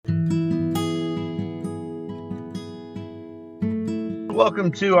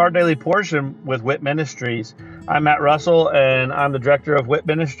Welcome to Our Daily Portion with WIT Ministries. I'm Matt Russell, and I'm the director of WIT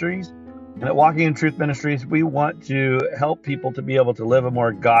Ministries. And at Walking in Truth Ministries, we want to help people to be able to live a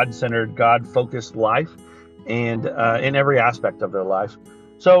more God-centered, God-focused life, and in every aspect of their life.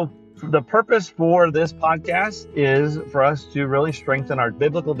 So the purpose for this podcast is for us to really strengthen our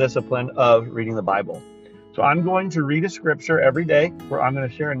biblical discipline of reading the Bible. So I'm going to read a scripture every day where I'm going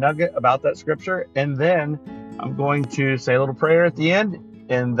to share a nugget about that scripture, and then I'm going to say a little prayer at the end,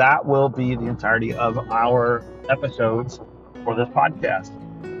 and that will be the entirety of our episodes for this podcast.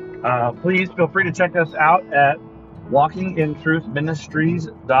 Please feel free to check us out at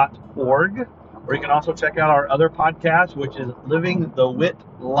walkingintruthministries.org, or you can also check out our other podcast, which is Living the WIT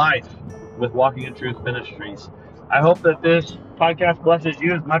Life with Walking in Truth Ministries. I hope that this podcast blesses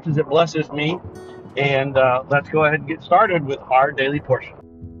you as much as it blesses me. And let's go ahead and get started with our daily portion.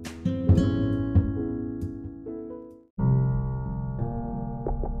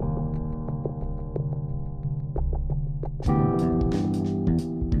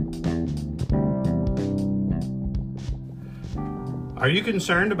 Are you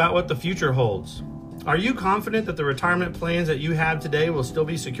concerned about what the future holds? Are you confident that the retirement plans that you have today will still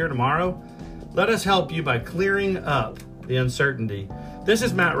be secure tomorrow? Let us help you by clearing up the uncertainty. This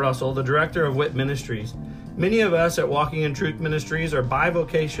is Matt Russell, the director of WIT Ministries. Many of us at Walking in Truth Ministries are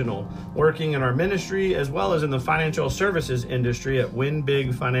bivocational, working in our ministry as well as in the financial services industry at Win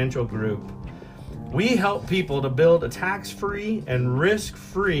Big Financial Group. We help people to build a tax-free and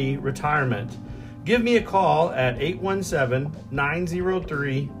risk-free retirement. Give me a call at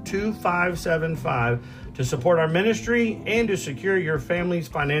 817-903-2575 to support our ministry and to secure your family's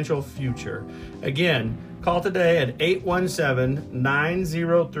financial future. Again, call today at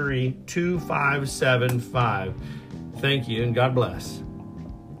 817-903-2575. Thank you and God bless.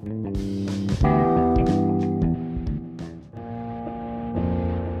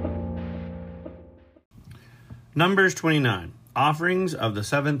 Numbers 29, Offerings of the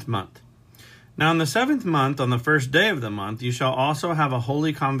 7th month. Now in the 7th month, on the first day of the month, you shall also have a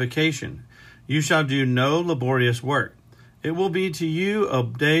holy convocation. You shall do no laborious work. It will be to you a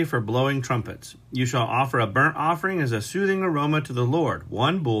day for blowing trumpets. You shall offer a burnt offering as a soothing aroma to the Lord,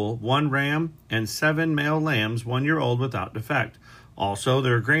 1 bull, 1 ram, and 7 male lambs, 1 year old without defect. Also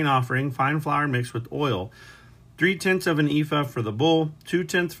their grain offering, fine flour mixed with oil, 3/10 of an ephah for the bull,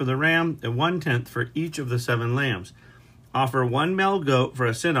 2/10 for the ram, and 1/10 for each of the 7 lambs. Offer 1 male goat for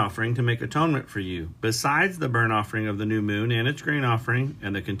a sin offering to make atonement for you, besides the burnt offering of the new moon and its grain offering,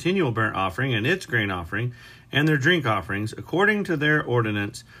 and the continual burnt offering and its grain offering, and their drink offerings, according to their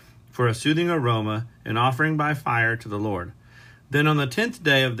ordinance, for a soothing aroma, an offering by fire to the Lord. Then on the 10th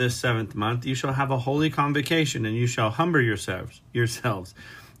day of this 7th month you shall have a holy convocation, and you shall humble yourselves. You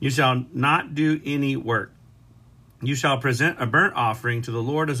shall not do any work. You shall present a burnt offering to the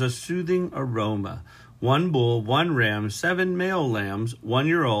Lord as a soothing aroma, 1 bull, 1 ram, 7 male lambs, 1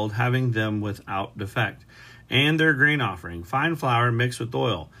 year old, having them without defect, and their grain offering, fine flour mixed with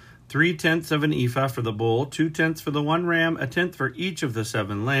oil, 3/10 of an ephah for the bull, 2/10 for the 1 ram, 1/10 for each of the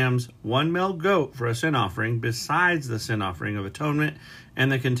 7 lambs, 1 male goat for a sin offering, besides the sin offering of atonement,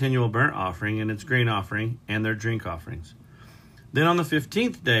 and the continual burnt offering, and its grain offering, and their drink offerings. Then on the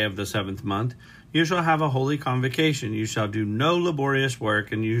 15th day of the 7th month, you shall have a holy convocation. You shall do no laborious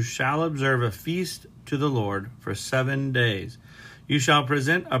work, and you shall observe a feast to the Lord for 7 days. You shall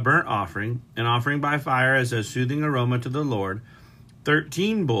present a burnt offering, an offering by fire as a soothing aroma to the Lord,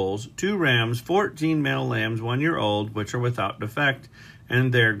 13 bulls, 2 rams, 14 male lambs, 1 year old, which are without defect,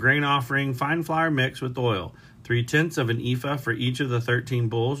 and their grain offering, fine flour mixed with oil, 3/10 of an ephah for each of the 13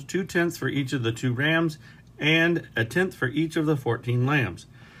 bulls, 2/10 for each of the 2 rams, and 1/10 for each of the 14 lambs,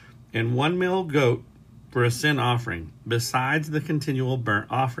 and 1 male goat for a sin offering, besides the continual burnt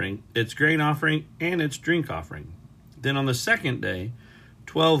offering, its grain offering, and its drink offering. Then on the 2nd day,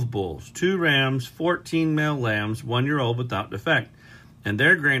 12 bulls, 2 rams, 14 male lambs, 1 year old without defect, and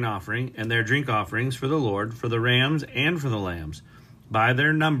their grain offering and their drink offerings for the Lord, for the rams and for the lambs, by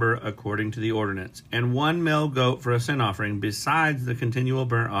their number according to the ordinance, and 1 male goat for a sin offering, besides the continual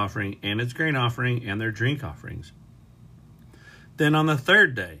burnt offering and its grain offering and their drink offerings. Then on the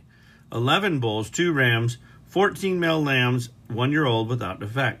 3rd day, 11 bulls, 2 rams, 14 male lambs, 1 year old without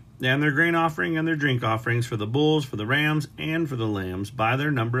defect, and their grain offering and their drink offerings for the bulls, for the rams, and for the lambs, by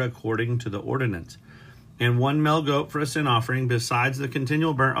their number according to the ordinance, and 1 male goat for a sin offering, besides the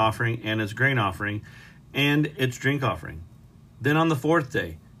continual burnt offering and its grain offering and its drink offering. Then on the 4th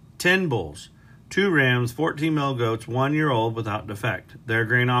day, 10 bulls, 2 rams, 14 male goats, 1 year old without defect, their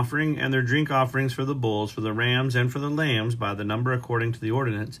grain offering and their drink offerings for the bulls, for the rams, and for the lambs by the number according to the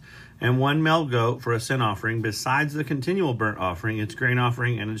ordinance, and 1 male goat for a sin offering, besides the continual burnt offering, its grain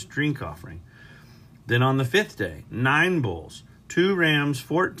offering, and its drink offering. Then on the 5th day, 9 bulls, 2 rams,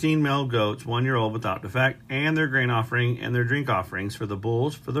 14 male goats, 1 year old without defect, and their grain offering and their drink offerings for the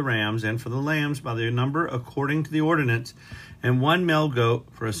bulls, for the rams, and for the lambs by the number according to the ordinance, and 1 male goat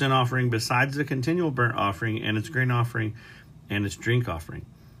for a sin offering, besides the continual burnt offering and its grain offering and its drink offering.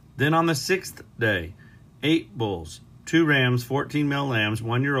 Then on the 6th day, 8 bulls, 2 rams, 14 male lambs,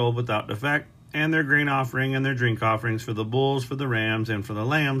 1 year old without defect, and their grain offering and their drink offerings for the bulls, for the rams, and for the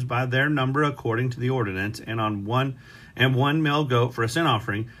lambs by their number according to the ordinance, and 1 male goat for a sin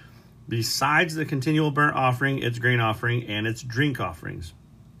offering, besides the continual burnt offering, its grain offering, and its drink offerings.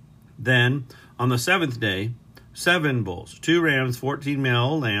 Then on the 7th day, 7 bulls, 2 rams, 14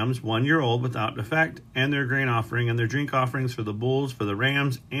 male lambs, 1 year old without defect, and their grain offering and their drink offerings for the bulls, for the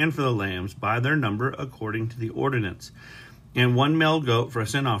rams, and for the lambs by their number according to the ordinance. And 1 male goat for a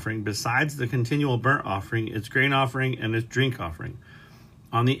sin offering, besides the continual burnt offering, its grain offering, and its drink offering.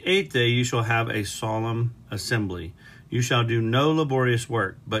 On the 8th day you shall have a solemn assembly. You shall do no laborious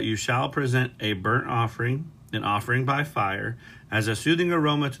work, but you shall present a burnt offering, an offering by fire, as a soothing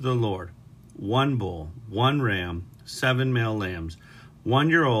aroma to the Lord. 1 bull, 1 ram, 7 male lambs, 1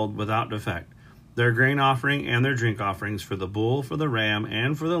 year old without defect, their grain offering and their drink offerings for the bull, for the ram,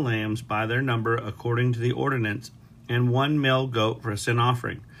 and for the lambs by their number according to the ordinance, and 1 male goat for a sin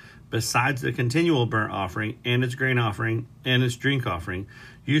offering, besides the continual burnt offering and its grain offering and its drink offering.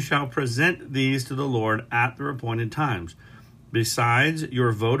 You shall present these to the Lord at the appointed times, besides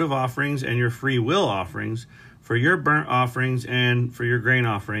your votive offerings and your free will offerings, for your burnt offerings and for your grain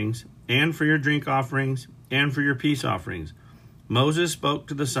offerings, and for your drink offerings, and for your peace offerings. Moses spoke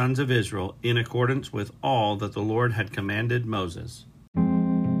to the sons of Israel in accordance with all that the Lord had commanded Moses.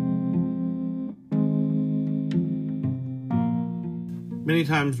 Many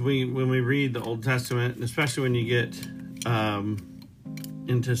times when we read the Old Testament, and especially when you get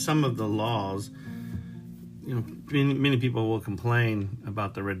into some of the laws, many people will complain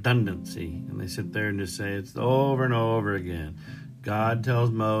about the redundancy, and they sit there and just say it's over and over again. God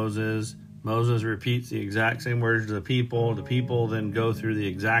tells Moses repeats the exact same words to the people then go through the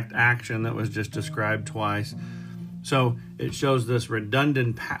exact action that was just described twice. So it shows this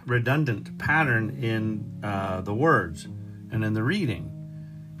redundant pattern in the words and in the reading.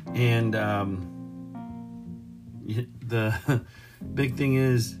 And the big thing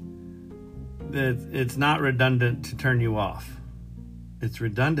is that it's not redundant to turn you off. It's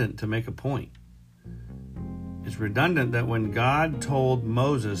redundant to make a point. It's redundant that when God told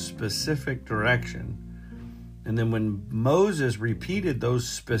Moses specific direction, and then when Moses repeated those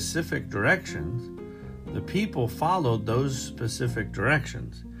specific directions, the people followed those specific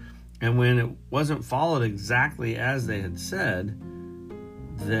directions. And when it wasn't followed exactly as they had said,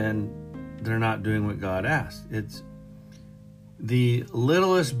 then they're not doing what God asked. It's the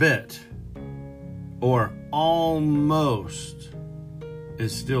littlest bit, or almost,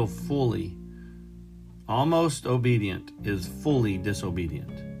 is still fully. Almost obedient is fully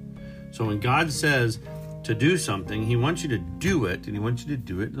disobedient. So when God says to do something, he wants you to do it, and he wants you to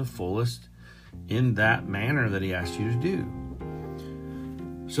do it the fullest in that manner that he asked you to do.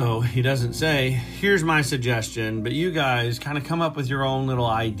 So he doesn't say, here's my suggestion, but you guys kind of come up with your own little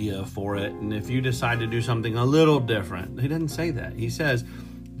idea for it, and if you decide to do something a little different. He doesn't say that. He says,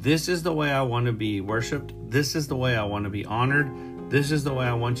 this is the way I want to be worshiped. This is the way I want to be honored. This is the way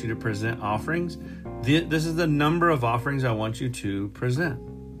I want you to present offerings. This is the number of offerings I want you to present.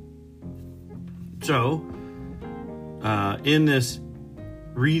 So, in this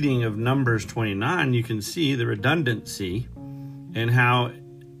reading of Numbers 29, you can see the redundancy and how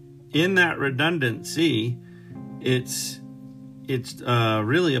in that redundancy, it's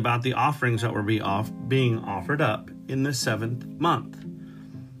really about the offerings that were being offered up in the 7th month.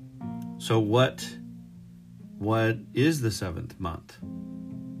 So what is the 7th month?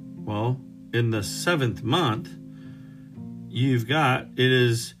 Well, in the 7th month, it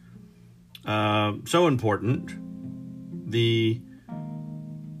is so important.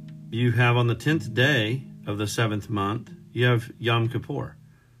 You have on the 10th day of the 7th month, you have Yom Kippur.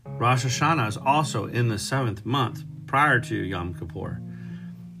 Rosh Hashanah is also in the 7th month prior to Yom Kippur.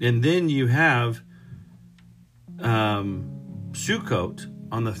 And then you have Sukkot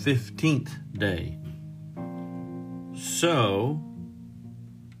on the 15th day. So,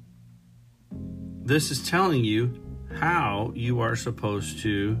 this is telling you how you are supposed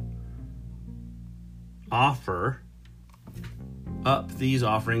to offer up these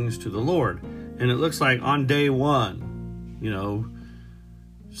offerings to the Lord. And it looks like on day one,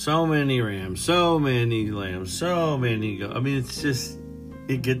 so many rams, so many lambs, so many goats. I mean,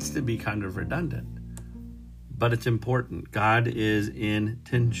 it gets to be kind of redundant. But it's important. God is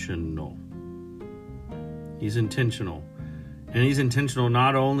intentional. He's intentional. And he's intentional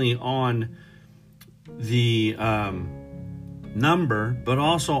not only on the number, but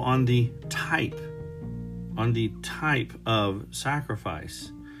also on the type of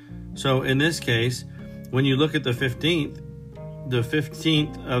sacrifice. So in this case, when you look at the 15th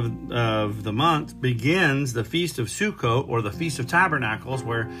of the month begins the Feast of Sukkot, or the Feast of Tabernacles,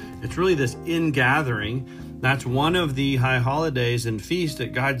 where it's really this ingathering. That's one of the high holidays and feasts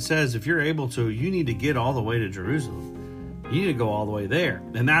that God says, if you're able to, you need to get all the way to Jerusalem. You need to go all the way there.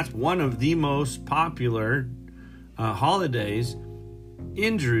 And that's one of the most popular holidays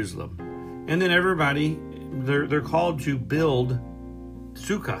in Jerusalem. And then everybody, they're called to build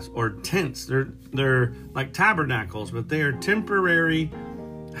sukkahs, or tents. They're like tabernacles, but they are temporary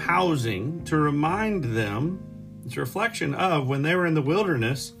housing to remind them, it's a reflection of when they were in the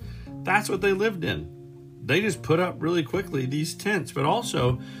wilderness, that's what they lived in. They just put up really quickly these tents, but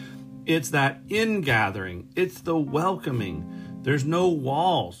also it's that ingathering. It's the welcoming. There's no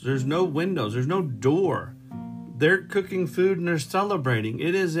walls. There's no windows. There's no door. They're cooking food and they're celebrating.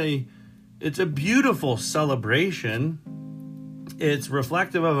 It's a beautiful celebration. It's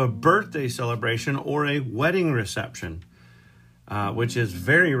reflective of a birthday celebration or a wedding reception, which is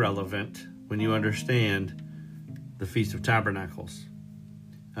very relevant when you understand the Feast of Tabernacles.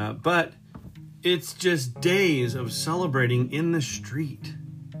 But it's just days of celebrating in the street.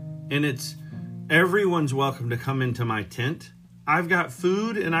 And it's everyone's welcome to come into my tent. I've got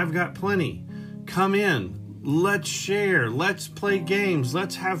food and I've got plenty. Come in. Let's share. Let's play games.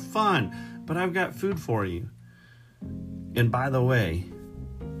 Let's have fun. But I've got food for you. And by the way,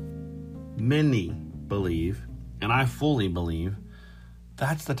 many believe, and I fully believe,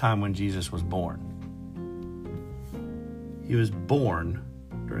 that's the time when Jesus was born. He was born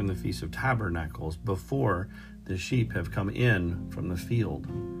during the Feast of Tabernacles, before the sheep have come in from the field.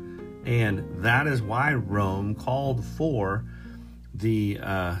 And that is why Rome called for the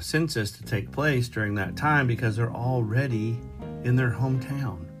census to take place during that time, because they're already in their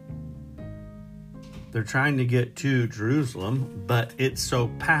hometown. They're trying to get to Jerusalem, but it's so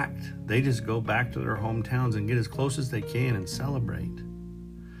packed, they just go back to their hometowns and get as close as they can and celebrate.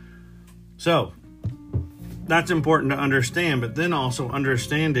 So that's important to understand, but then also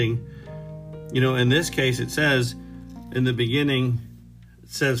understanding, in this case, it says in the beginning, it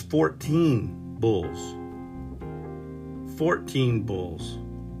says 14 bulls. 14 bulls.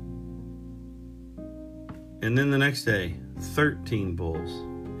 And then the next day, 13 bulls.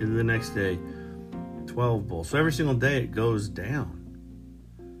 And the next day, 12 bulls. So every single day it goes down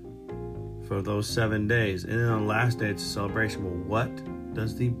for those 7 days. And then on the last day, it's a celebration. Well, what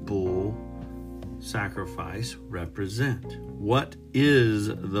does the bull sacrifice represent? What is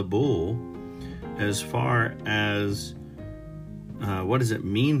the bull as far as what does it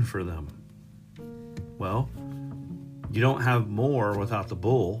mean for them? Well, you don't have more without the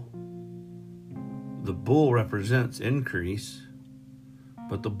bull. The bull represents increase,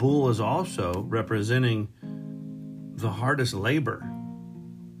 but the bull is also representing the hardest labor,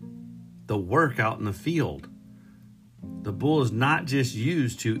 the work out in the field. The bull is not just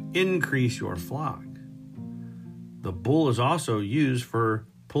used to increase your flock. The bull is also used for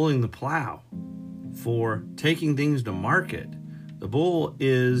pulling the plow, for taking things to market. The bull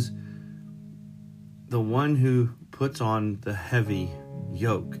is the one who puts on the heavy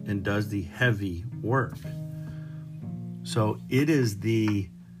yoke and does the heavy work. So it is the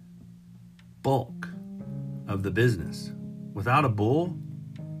bulk of the business. Without a bull,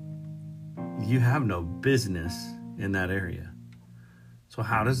 you have no business in that area. So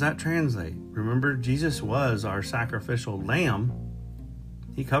how does that translate? Remember, Jesus was our sacrificial lamb.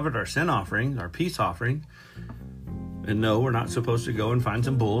 He covered our sin offering, our peace offering. And no, we're not supposed to go and find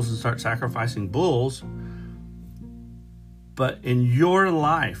some bulls and start sacrificing bulls. But in your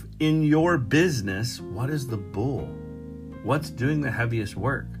life, in your business, what is the bull? What's doing the heaviest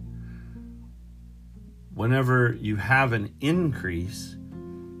work? Whenever you have an increase,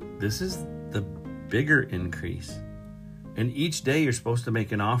 this is the bigger increase. And each day you're supposed to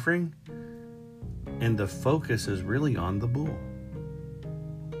make an offering, and the focus is really on the bull.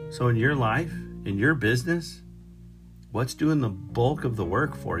 So in your life, in your business, what's doing the bulk of the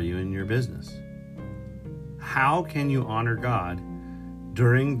work for you in your business? How can you honor God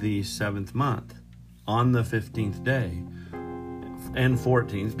during the 7th month, on the 15th day and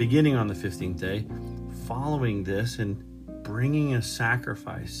 14th, beginning on the 15th day, following this and bringing a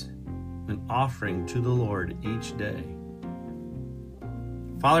sacrifice? an offering to the Lord each day.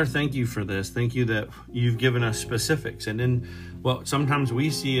 Father, thank you for this. Thank you that you've given us specifics. And in what sometimes we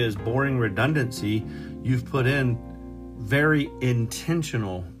see as boring redundancy, you've put in very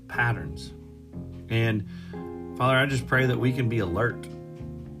intentional patterns. And Father, I just pray that we can be alert,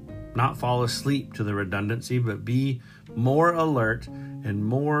 not fall asleep to the redundancy, but be more alert and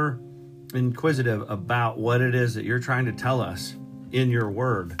more inquisitive about what it is that you're trying to tell us in your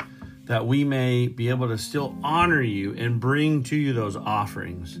word, that we may be able to still honor you and bring to you those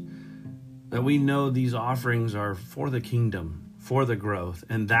offerings, that we know these offerings are for the kingdom, for the growth,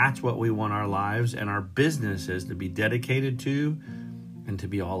 and that's what we want our lives and our businesses to be dedicated to and to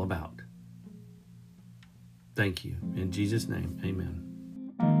be all about. Thank you. In Jesus' name, amen.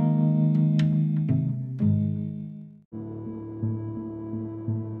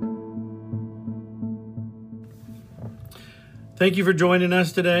 Thank you for joining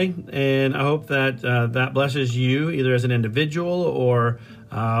us today, and I hope that that blesses you either as an individual or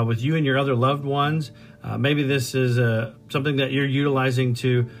with you and your other loved ones. Maybe this is something that you're utilizing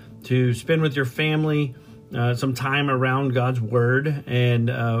to spend with your family some time around God's Word,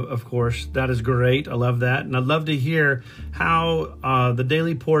 and of course, that is great. I love that, and I'd love to hear how the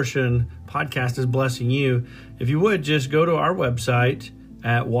Daily Portion podcast is blessing you. If you would, just go to our website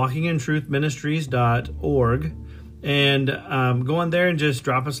at walkingintruthministries.org. And go on there and just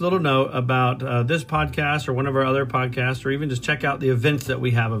drop us a little note about this podcast or one of our other podcasts, or even just check out the events that we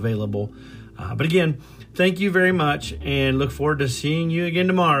have available. But again, thank you very much, and look forward to seeing you again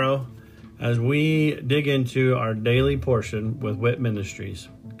tomorrow as we dig into our daily portion with WIT Ministries.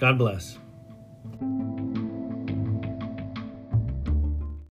 God bless.